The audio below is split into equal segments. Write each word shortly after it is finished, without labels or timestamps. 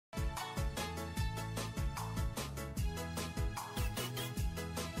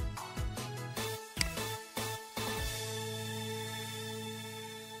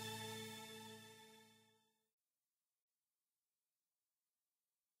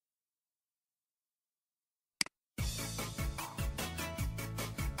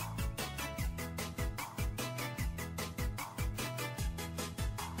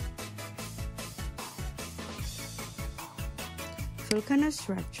volcano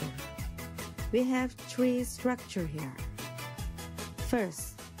structure. We have three structures here.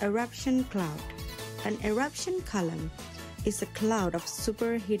 First, eruption cloud. An eruption column is a cloud of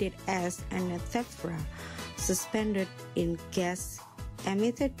superheated ash and tephra suspended in gas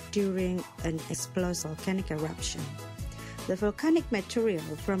emitted during an explosive volcanic eruption. The volcanic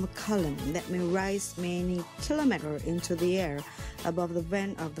material from a column that may rise many kilometers into the air above the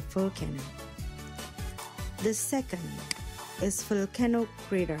vent of the volcano. The second is volcano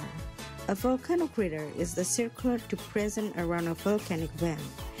crater. A volcano crater is the circular depression around a volcanic vent.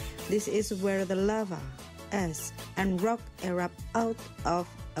 This is where the lava, ash, and rock erupt out of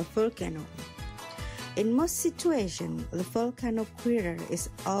a volcano. In most situations, the volcano crater is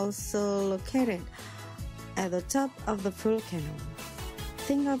also located at the top of the volcano.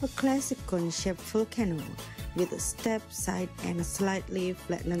 Think of a classic cone-shaped volcano with a steep side and a slightly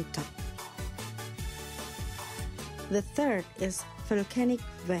flattened top. The third is volcanic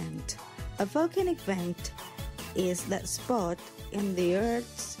vent. A volcanic vent is that spot in the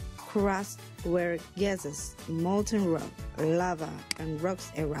Earth's crust where gases, molten rock, lava, and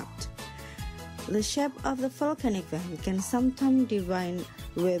rocks erupt. The shape of the volcanic vent can sometimes define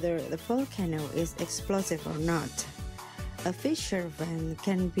whether the volcano is explosive or not. A fissure vent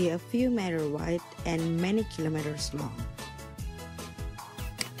can be a few meters wide and many kilometers long.